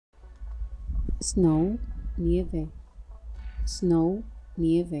Snow, nieve. Snow,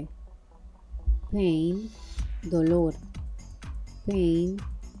 nieve. Pain, dolor. Pain,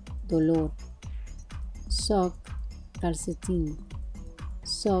 dolor. Sock, calcetín.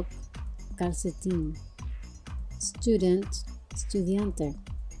 Sock, calcetín. Student, estudiante.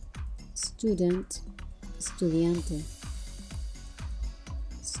 Student, estudiante.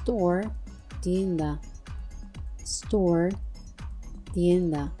 Store, tienda. Store,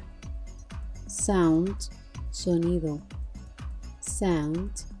 tienda. Sound, sonido.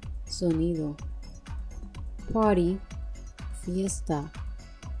 Sound, sonido. Party, fiesta.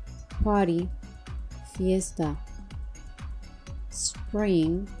 Party, fiesta.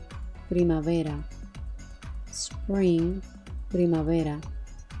 Spring, primavera. Spring, primavera.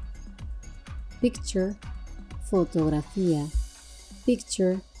 Picture, fotografía.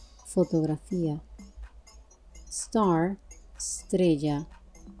 Picture, fotografía. Star, estrella.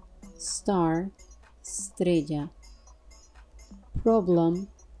 Star, estrella. Problem,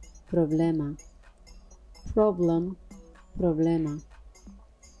 problema. Problem, problema.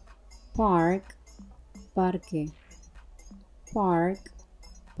 Park, parque. Park,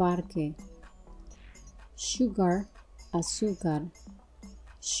 parque. Sugar, azúcar.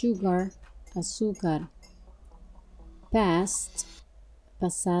 Sugar, azúcar. Past,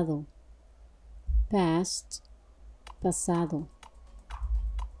 pasado. Past, pasado.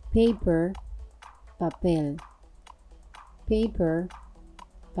 Paper, papel. Paper,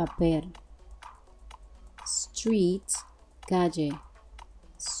 papel. Street, calle.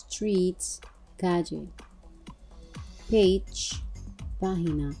 Street, calle. Page,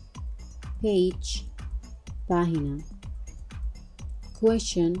 página. Page, página.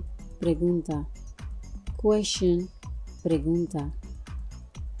 Question, pregunta. Question, pregunta.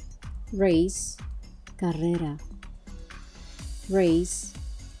 Race, carrera. Race,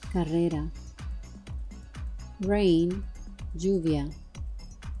 carrera. Rain, lluvia.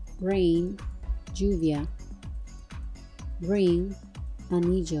 Rain, lluvia. Ring,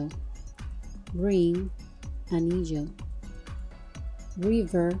 anillo. Ring, anillo.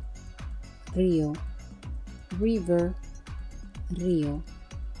 River, río. River, río.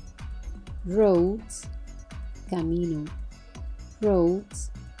 Roads, camino.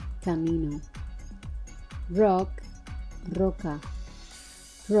 Roads, camino. Rock, roca.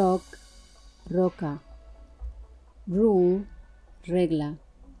 Rock, roca. Rule, regla.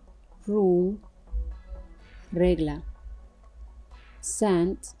 Rule, regla.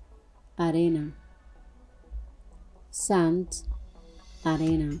 Sand, arena. Sand,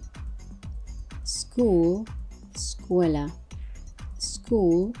 arena. School, escuela.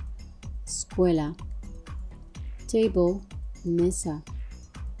 School, escuela. Table, mesa.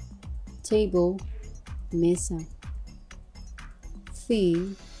 Table, mesa.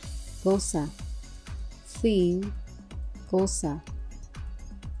 Thing, cosa. Thing, cosa.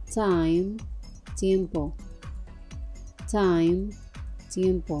 Time, tiempo. Time,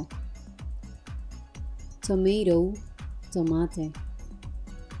 tiempo. Tomato, tomate.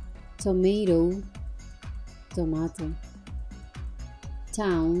 Tomato, tomate.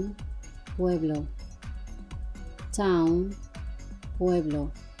 Town, pueblo. Town,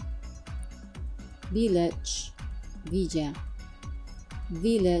 pueblo. Village, villa.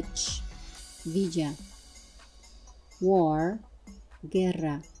 Village, villa. War,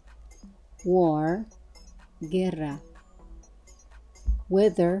 guerra. War, guerra.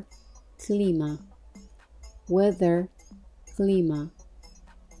 Weather, clima. Weather, clima.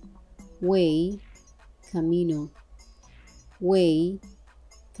 Way, camino. Way,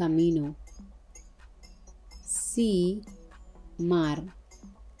 camino. Sea, mar.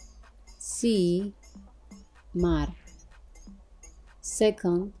 Sea, mar.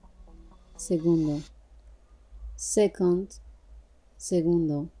 Second, segundo. Second,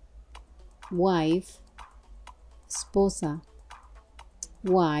 segundo. Wife, esposa.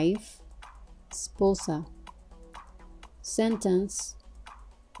 Wife, esposa. Sentence,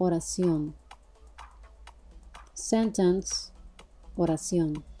 oración. Sentence,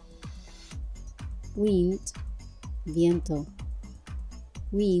 oración. Wind, viento.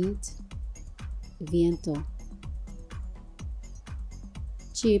 Wind, viento.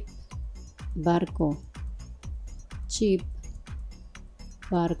 Ship, barco. Ship,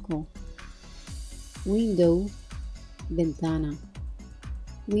 barco. Window, ventana.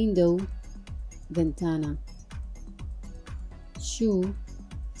 Window, ventana. Shoe,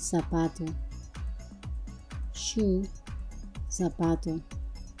 zapato. Shoe, zapato.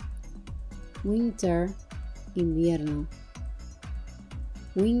 Winter, invierno.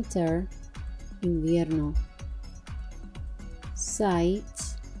 Winter, invierno. Side,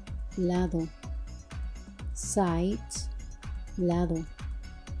 lado. Side, lado.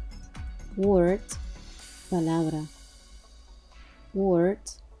 Word, palabra. Word,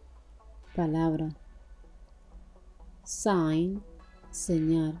 palabra. Sign,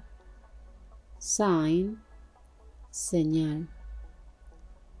 señal. Sign, señal.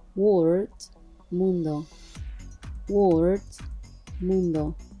 World, mundo. World,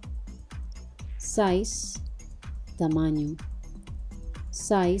 mundo. Size, tamaño.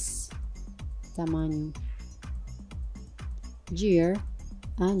 Size, tamaño. Year,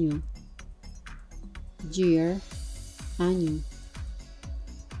 año. Year, año.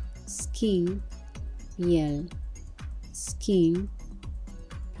 Skin, piel. Skin,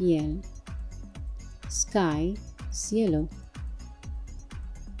 piel. Sky, cielo.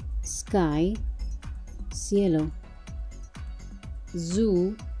 Sky, cielo.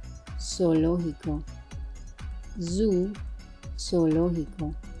 Zoo, zoológico. Zoo,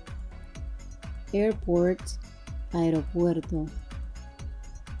 zoológico. Airport, aeropuerto.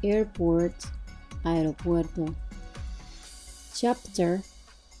 Airport, aeropuerto. Chapter,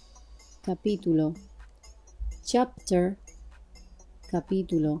 capítulo. Chapter,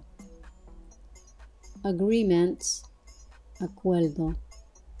 capítulo. Agreement, acuerdo.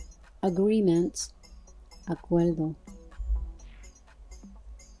 Agreement, acuerdo.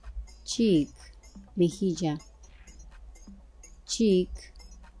 Cheek, mejilla. Cheek,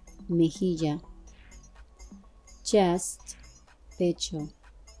 mejilla. Chest, pecho.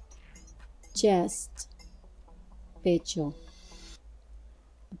 Chest, pecho.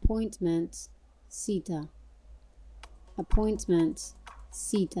 Appointment, cita. Appointment,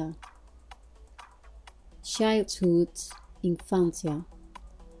 cita. Childhood, infancia.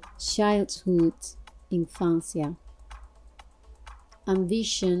 Childhood, infancia.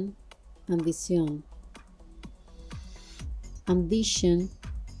 Ambition, ambición. Ambition,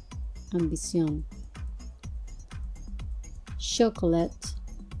 ambición. Chocolate,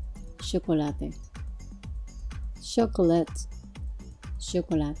 chocolate. Chocolate,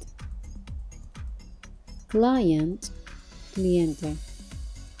 chocolate. Client, cliente.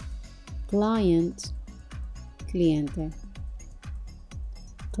 Client, cliente.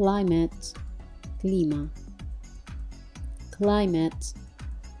 Climate, clima. Climate,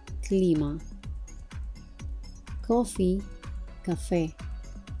 clima. Coffee, café.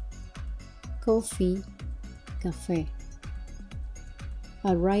 Coffee, café.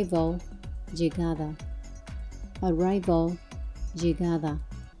 Arrival, llegada. Arrival, llegada.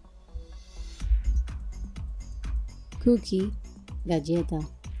 Cookie, galleta.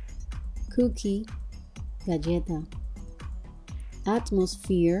 Cookie, galleta.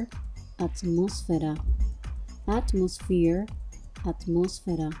 Atmosphere, atmósfera. Atmosphere,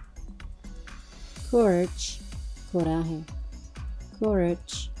 atmósfera. Courage, coraje.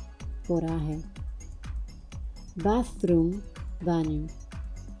 Courage, coraje. Bathroom, baño.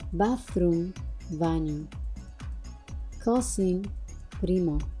 Bathroom, baño. Cousin,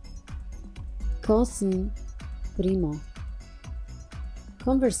 primo. Cousin, primo.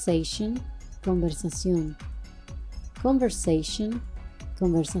 Conversation, conversación. Conversation,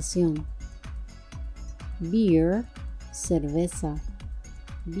 conversación. Beer, cerveza.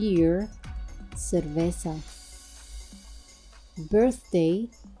 Beer, cerveza. Birthday,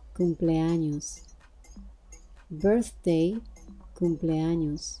 cumpleaños. Birthday,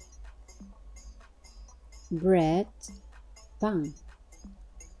 cumpleaños. Bread, pan.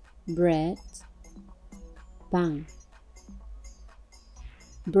 Bread, pan.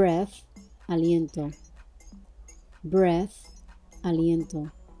 Breath, aliento. Breath,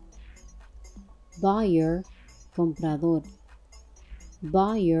 aliento. Buyer, comprador.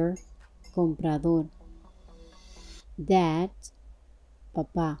 Buyer, comprador. Dad,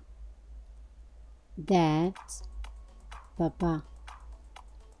 papá. Dad, papá.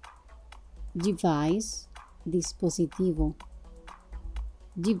 Device, dispositivo.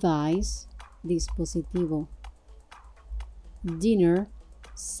 Device, dispositivo. Dinner,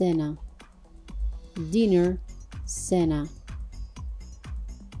 cena. Dinner, cena.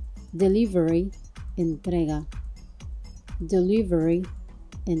 Delivery, entrega. Delivery,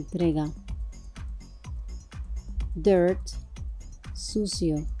 entrega. Dirt,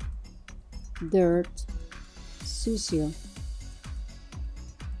 sucio. Dirt, sucio.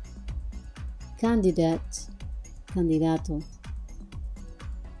 Candidate, candidato.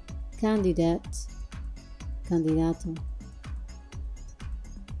 Candidate, candidato.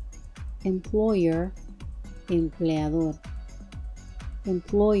 Employer, empleador.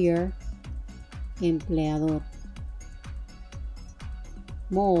 Employer, empleador.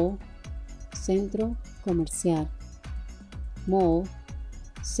 Mall, centro comercial. Mall,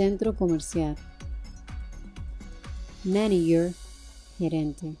 centro comercial. manager,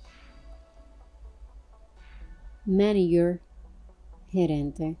 gerente. Manager,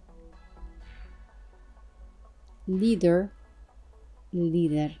 gerente. Leader,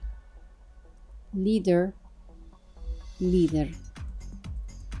 líder. Leader, líder.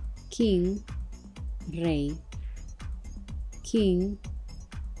 King, rey. King,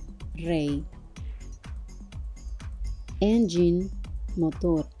 rey. Engine,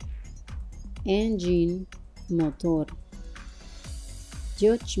 motor. Engine, motor.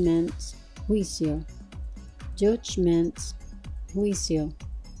 Judgment, juicio. Judgment, juicio.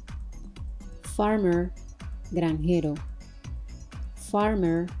 Farmer, granjero.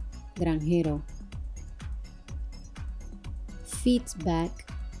 Farmer, granjero. Feedback,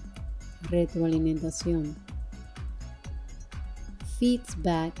 retroalimentación.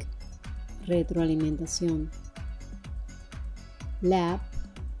 Feedback, retroalimentación. Lab,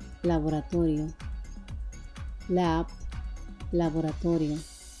 laboratorio. Lab, laboratorio.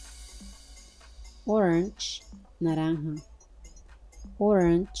 Orange, naranja.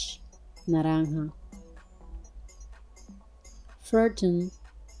 Orange, naranja. Fortune,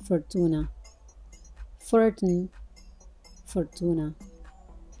 fortuna. Fortune, fortuna.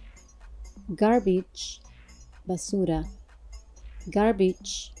 Garbage, basura.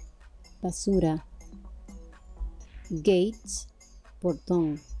 Garbage, basura. Gate,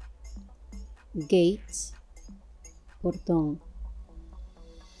 portón. Gate, portón.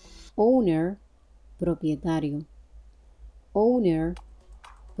 Owner, propietario. Owner,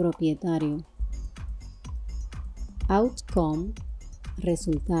 propietario. Outcome,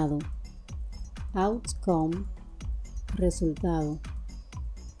 resultado. Outcome, resultado.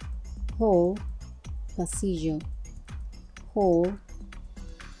 Hall, pasillo. Hall,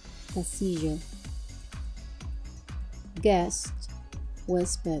 pasillo. Guest,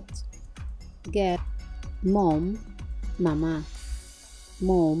 huésped. Guest, mom, mamá.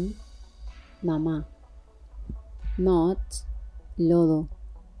 Mom, mamá. Mud, lodo.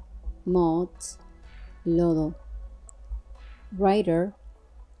 Mud, lodo. Writer,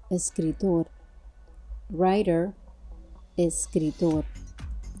 escritor. Writer, escritor.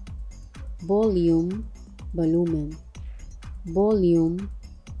 Volume, volumen. Volume,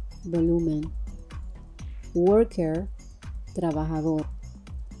 volumen. Worker, trabajador.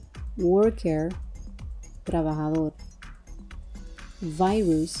 Worker, trabajador.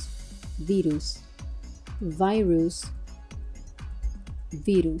 Virus, virus. Virus,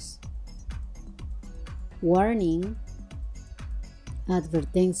 virus. Warning,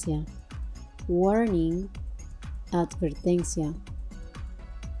 advertencia. Warning, advertencia.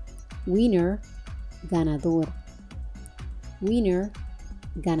 Winner, ganador. Winner,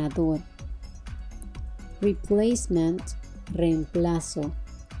 ganador. Replacement, reemplazo.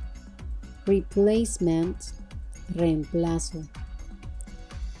 Replacement, reemplazo.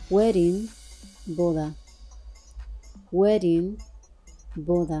 Wedding, boda. Wedding,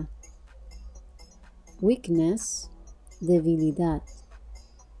 boda. Weakness, debilidad.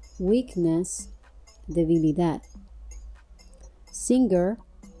 Weakness, debilidad. Singer,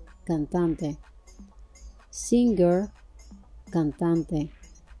 cantante. Singer, cantante.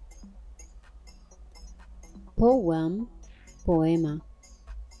 Poem, poema.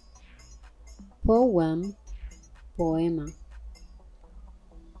 Poem, poema.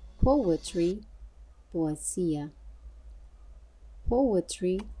 Poetry, poesía.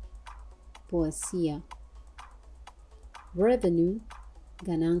 Poetry, poesía. Revenue,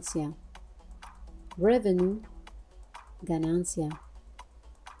 ganancia. Revenue, ganancia.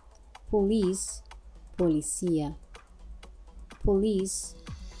 Police, policía. Police,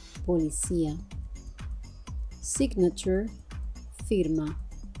 policía. Signature, firma.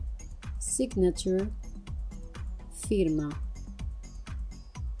 Signature, firma.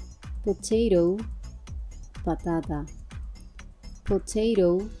 Potato, patata.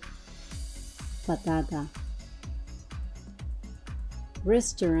 Potato, patata.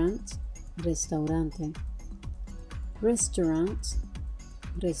 Restaurant, restaurante. Restaurant,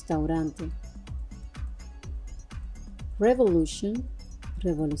 restaurante. Revolution,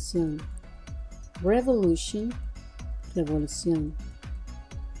 revolución. Revolution, revolución.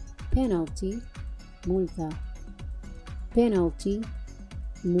 Penalty, multa. Penalty,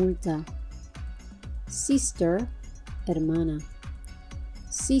 multa. Sister, hermana.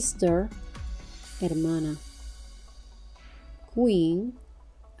 Sister, hermana. Queen,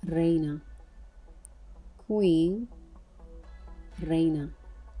 reina. Queen, reina.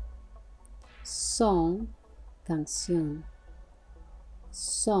 Song, canción.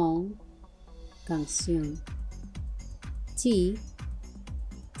 Song, canción. Tea,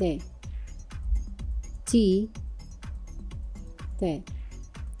 té. Tea, T.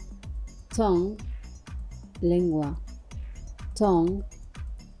 Tongue, lengua. Tongue,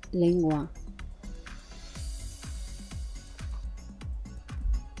 lengua.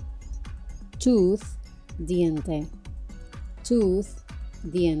 Tooth, diente. Tooth,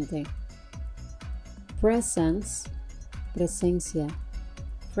 diente. Presence, presencia.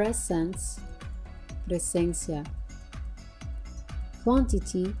 Presence, presencia.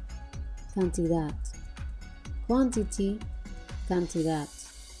 Quantity, cantidad. Quantity, cantidad.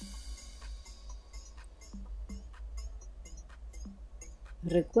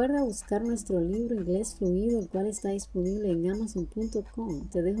 Recuerda buscar nuestro libro Inglés Fluido, el cual está disponible en amazon.com.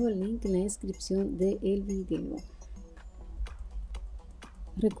 Te dejo el link en la descripción del video.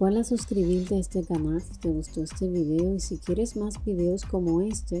 Recuerda suscribirte a este canal si te gustó este video, y si quieres más videos como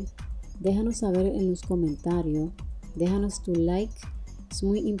este, déjanos saber en los comentarios. Déjanos tu like, es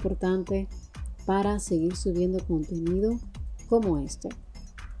muy importante para seguir subiendo contenido como este.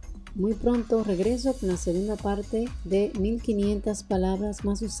 Muy pronto regreso con la segunda parte de 1500 palabras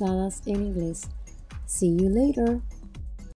más usadas en inglés. See you later.